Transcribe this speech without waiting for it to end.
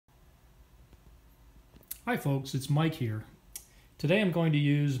Hi folks, it's Mike here. Today I'm going to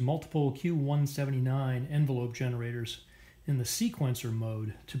use multiple Q179 envelope generators in the sequencer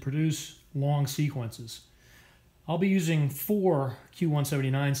mode to produce long sequences. I'll be using 4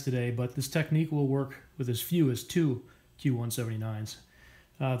 Q179s today, but this technique will work with as few as 2 Q179s.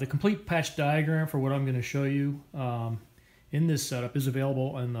 The complete patch diagram for what I'm going to show you in this setup is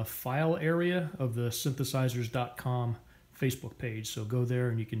available in the file area of the synthesizers.com Facebook page, so go there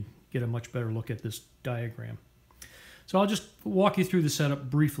and you can get a much better look at this diagram. So I'll just walk you through the setup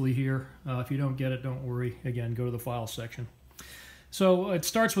briefly here. If you don't get it, don't worry. Again, go to the file section. So it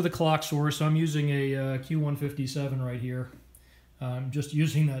starts with a clock source. I'm using a Q157 right here. I'm just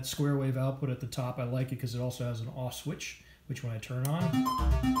using that square wave output at the top. I like it because it also has an off switch, which when I turn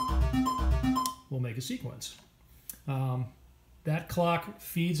on, will make a sequence. That clock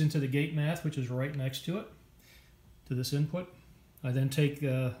feeds into the gate math, which is right next to it, to this input. I then take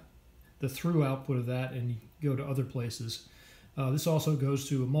the through output of that and go to other places. This also goes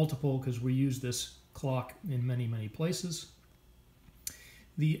to a multiple because we use this clock in many places.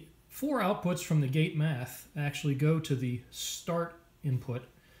 The 4 outputs from the gate math actually go to the start input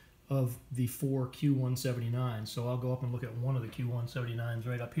of the 4 Q179s. So I'll go up and look at one of the Q179s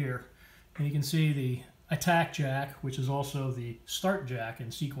right up here, and you can see the attack jack, which is also the start jack in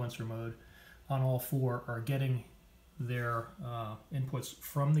sequencer mode, on all 4 are getting their inputs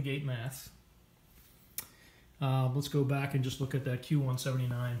from the gate math. Let's go back and just look at that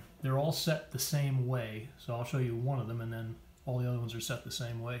Q179. They're all set the same way, so I'll show you one of them and then all the other ones are set the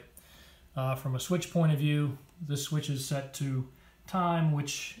same way. From a switch point of view, this switch is set to time,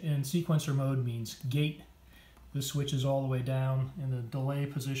 which in sequencer mode means gate. This switch is all the way down in the delay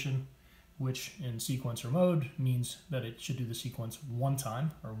position, which in sequencer mode means that it should do the sequence one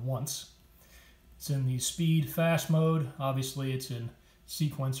time or once. It's in the speed fast mode. Obviously it's in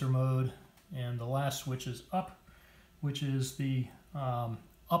sequencer mode, and the last switch is up, which is the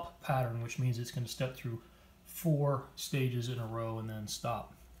up pattern, which means it's going to step through 4 stages in a row and then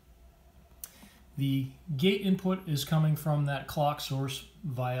stop. The gate input is coming from that clock source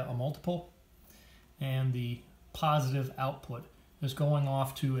via a multiple, and the positive output is going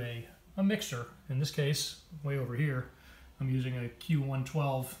off to a mixer. In this case, way over here, I'm using a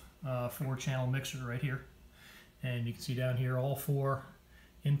Q112 4-channel mixer right here, and you can see down here all 4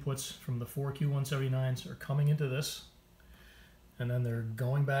 inputs from the 4 Q179s are coming into this, and then they're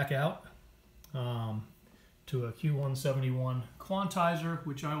going back out to a Q171 quantizer,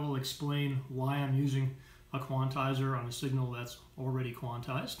 which I will explain why I'm using a quantizer on a signal that's already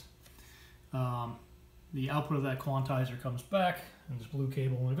quantized. The output of that quantizer comes back in this blue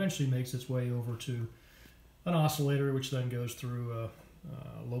cable and eventually makes its way over to an oscillator, which then goes through a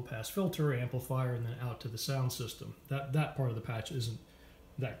low-pass filter, amplifier, and then out to the sound system. That part of the patch isn't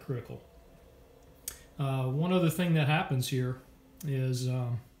that critical. One other thing that happens here is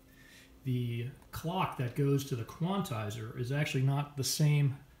the clock that goes to the quantizer is actually not the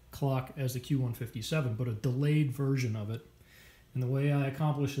same clock as the Q157, but a delayed version of it. And the way I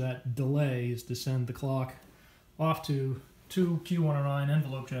accomplish that delay is to send the clock off to 2 Q109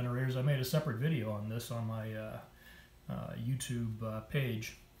 envelope generators. I made a separate video on this on my YouTube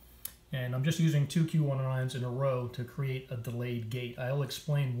page, and I'm just using 2 Q109s in a row to create a delayed gate. I'll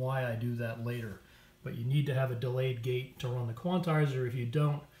explain why I do that later, but you need to have a delayed gate to run the quantizer. If you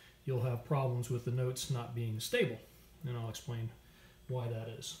don't, you'll have problems with the notes not being stable, and I'll explain why that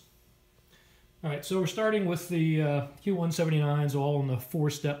is. Alright, so we're starting with the Q179s all in the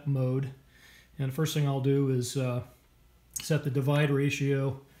 4-step mode, and the first thing I'll do is set the divide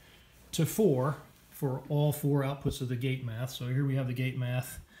ratio to 4 for all 4 outputs of the gate math. So here we have the gate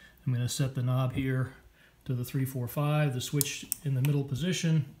math. I'm going to set the knob here to the 345, the switch in the middle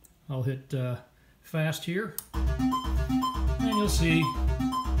position. I'll hit fast here, and you'll see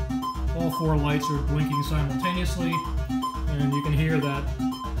all 4 lights are blinking simultaneously, and you can hear that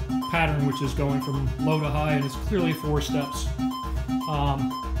pattern which is going from low to high, and it's clearly 4 steps.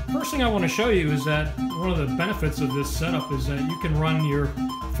 First thing I want to show you is that one of the benefits of this setup is that you can run your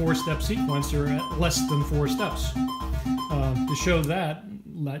 4-step sequencer at less than 4 steps. To show that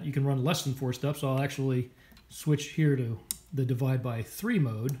you can run less than 4 steps, I'll actually switch here to the divide by 3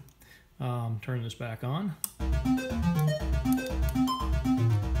 mode. Turn this back on.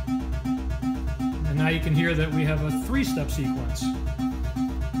 And now you can hear that we have a 3-step sequence.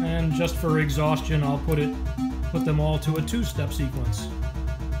 And just for exhaustion, I'll put them all to a 2-step sequence.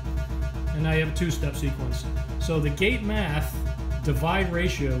 And now you have a 2-step sequence. So the gate math divide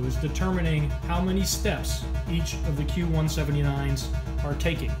ratio is determining how many steps each of the Q179s are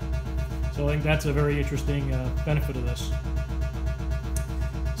taking. So I think that's a very interesting benefit of this.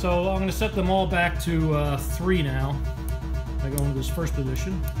 So I'm going to set them all back to 3 now. I go into this first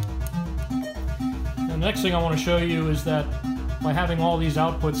position. And the next thing I want to show you is that by having all these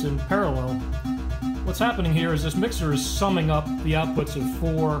outputs in parallel, what's happening here is this mixer is summing up the outputs of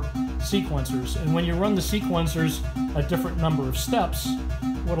 4 sequencers. And when you run the sequencers a different number of steps,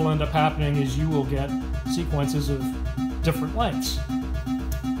 what will end up happening is you will get sequences of different lengths.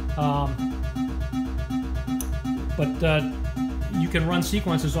 But you can run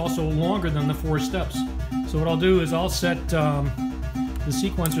sequences also longer than the 4 steps. So what I'll do is I'll set the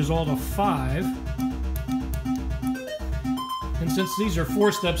sequencers all to 5. And since these are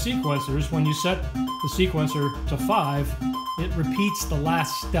 4-step sequencers, when you set the sequencer to 5, it repeats the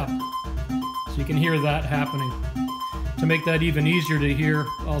last step. So you can hear that happening. To make that even easier to hear,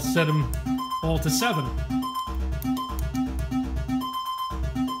 I'll set them all to 7.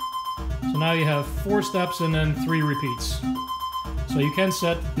 So now you have 4 steps and then 3 repeats. So you can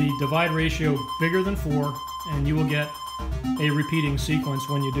set the divide ratio bigger than 4, and you will get a repeating sequence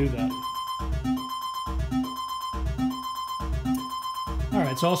when you do that.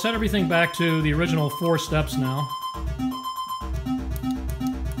 Alright, so I'll set everything back to the original 4 steps now.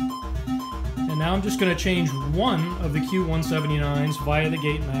 And now I'm just going to change one of the Q179s via the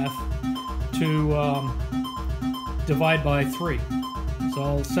gate math to divide by 3. So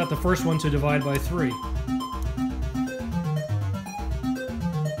I'll set the first one to divide by 3.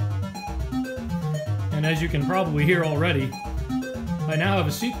 And as you can probably hear already, I now have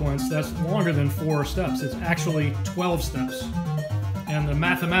a sequence that's longer than 4 steps. It's actually 12 steps. And the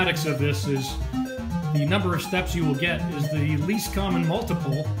mathematics of this is the number of steps you will get is the least common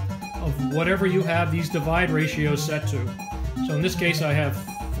multiple of whatever you have these divide ratios set to. So in this case I have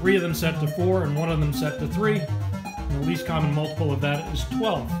 3 of them set to 4 and 1 of them set to 3. And the least common multiple of that is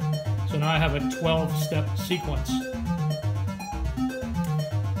 12. So now I have a 12-step sequence.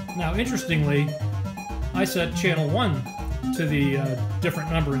 Now interestingly, I set channel 1 to the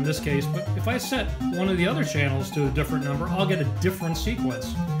different number in this case, but if I set one of the other channels to a different number, I'll get a different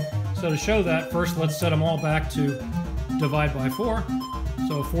sequence. So to show that, first let's set them all back to divide by 4,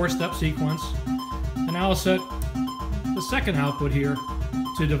 so a 4-step sequence, and now I'll set the second output here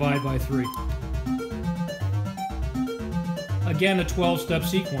to divide by 3. Again, a 12-step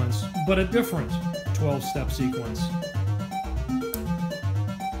sequence, but a different 12-step sequence.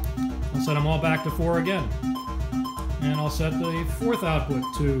 I'll set them all back to 4 again. And I'll set the 4th output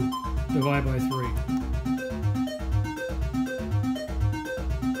to divide by 3.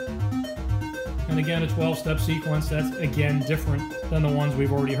 And again, a 12-step sequence that's again different than the ones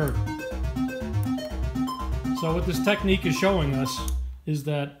we've already heard. So what this technique is showing us is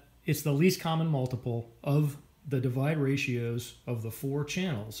that it's the least common multiple of the divide ratios of the 4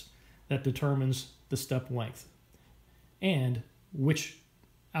 channels that determines the step length. And which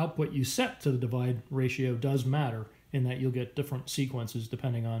output you set to the divide ratio does matter in that you'll get different sequences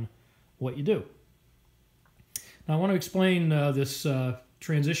depending on what you do. Now I want to explain this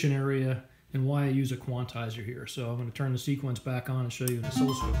transition area and why I use a quantizer here. So I'm going to turn the sequence back on and show you an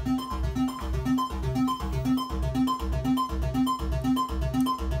oscilloscope.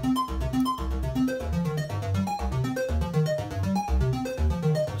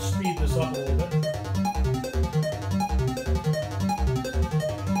 Speed this up a little bit.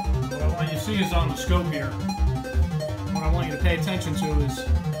 What I want you to see is on the scope here. What I want you to pay attention to is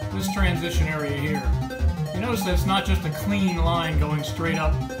this transition area here. You notice that it's not just a clean line going straight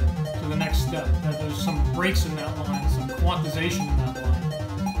up to the next step, that there's some breaks in that line, some quantization in that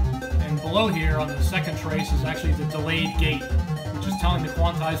line. And below here on the second trace is actually the delayed gate, which is telling the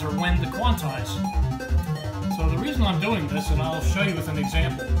quantizer when to quantize. So the reason I'm doing this, and I'll show you with an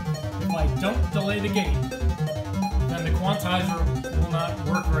example, if I don't delay the gate, then the quantizer will not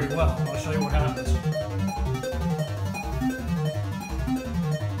work very well. I'll show you what happens.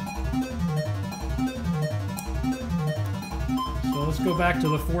 Let's go back to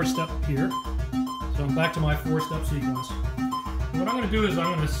the 4-step here. So I'm back to my 4-step sequence. What I'm going to do is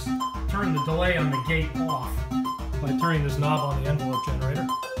I'm going to turn the delay on the gate off by turning this knob on the envelope generator.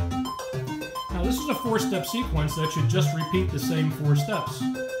 Now this is a 4-step sequence that should just repeat the same 4 steps.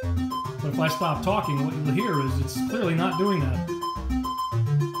 But if I stop talking, what you'll hear is it's clearly not doing that.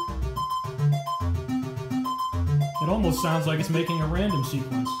 It almost sounds like it's making a random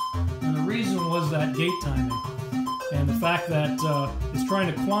sequence. And the reason was that gate timing. And the fact that it's trying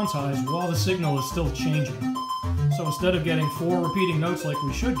to quantize while the signal is still changing. So instead of getting 4 repeating notes like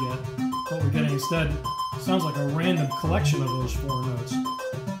we should get, what we're getting instead sounds like a random collection of those 4 notes.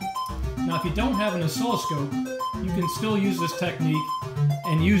 Now if you don't have an oscilloscope, you can still use this technique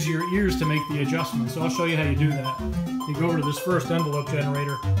and use your ears to make the adjustment. So I'll show you how you do that. you go over to this first envelope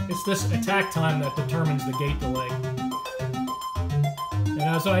generator, it's this attack time that determines the gate delay. And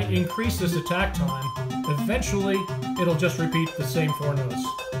as I increase this attack time, eventually it'll just repeat the same 4 notes.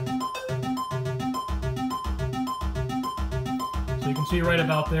 So you can see right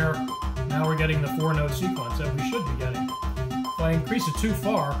about there, now we're getting the 4-note sequence that we should be getting. If I increase it too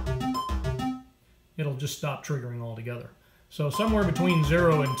far, it'll just stop triggering altogether. So somewhere between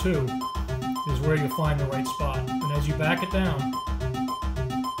 0 and 2 is where you'll find the right spot. And as you back it down,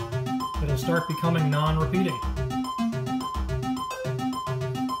 it'll start becoming non-repeating.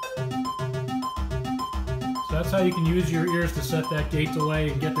 So that's how you can use your ears to set that gate delay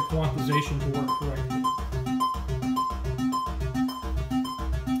and get the quantization to work correctly.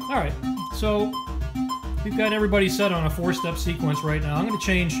 Alright, so we've got everybody set on a 4-step sequence right now. I'm going to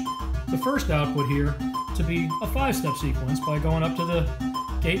change the first output here to be a 5-step sequence by going up to the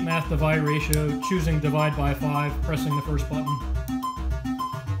Gate Math divide ratio, choosing divide by 5, pressing the first button.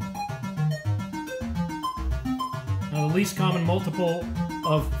 Now the least common multiple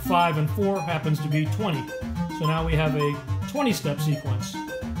of 5 and 4 happens to be 20. So now we have a 20-step sequence.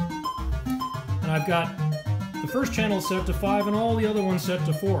 And I've got the first channel set to 5 and all the other ones set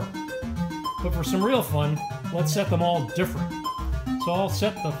to 4. But for some real fun, let's set them all different. So I'll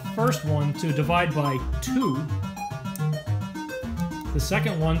set the first one to divide by 2, the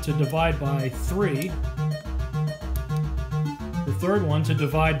second one to divide by 3, the third one to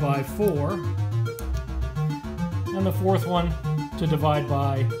divide by 4, and the fourth one to divide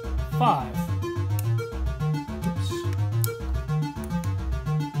by 5. Oops.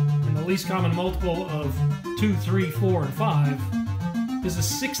 And the least common multiple of 2, 3, 4, and 5 is a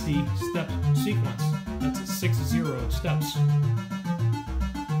 60-step sequence. That's 60 steps.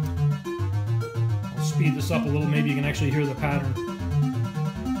 I'll speed this up a little, maybe you can actually hear the pattern.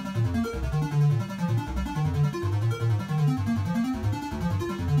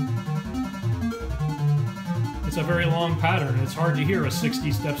 It's a very long pattern. It's hard to hear a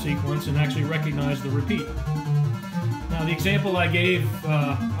 60-step sequence and actually recognize the repeat. Now, the example I gave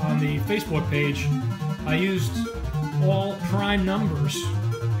on the Facebook page, I used all prime numbers,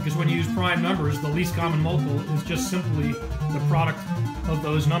 because when you use prime numbers, the least common multiple is just simply the product of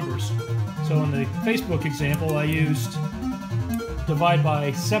those numbers. So in the Facebook example, I used divide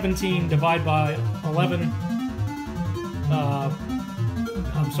by 17, divide by 11,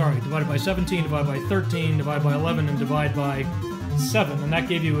 divide by 17, divide by 13, divide by 11, and divide by 7. And that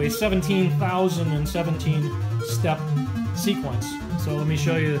gave you a 17,017 step sequence. So let me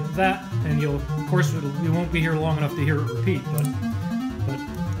show you that, and you'll, of course, you won't be here long enough to hear it repeat, but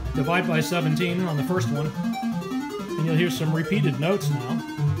divide by 17 on the first one, and you'll hear some repeated notes now.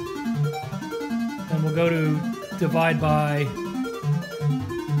 And we'll go to divide by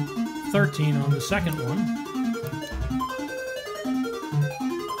 13 on the second one.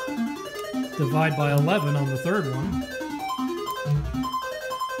 Divide by 11 on the third one.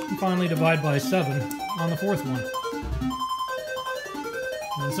 And finally divide by 7 on the fourth one.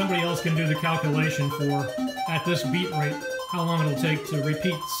 And somebody else can do the calculation for, at this beat rate, how long it'll take to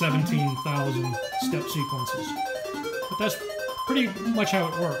repeat 17,000 step sequences. But that's pretty much how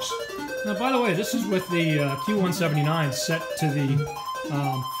it works. Now, by the way, this is with the Q179 set to the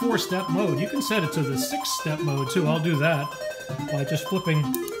 4-step mode. You can set it to the 6-step mode too. I'll do that by just flipping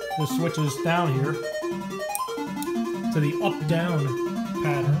the switches down here to the up-down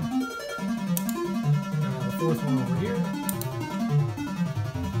pattern. The fourth one over here.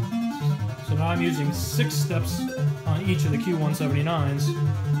 So now I'm using 6 steps on each of the Q179s,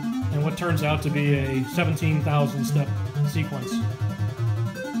 and what turns out to be a 17,000 step sequence.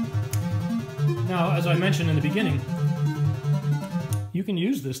 Now, as I mentioned in the beginning, you can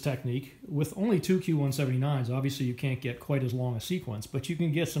use this technique with only 2 Q179s. Obviously, you can't get quite as long a sequence, but you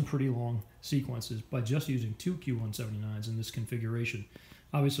can get some pretty long sequences by just using 2 Q179s in this configuration.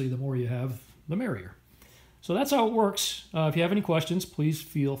 Obviously, the more you have, the merrier. So that's how it works. If you have any questions, please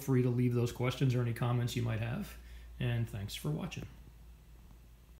feel free to leave those questions or any comments you might have. And thanks for watching.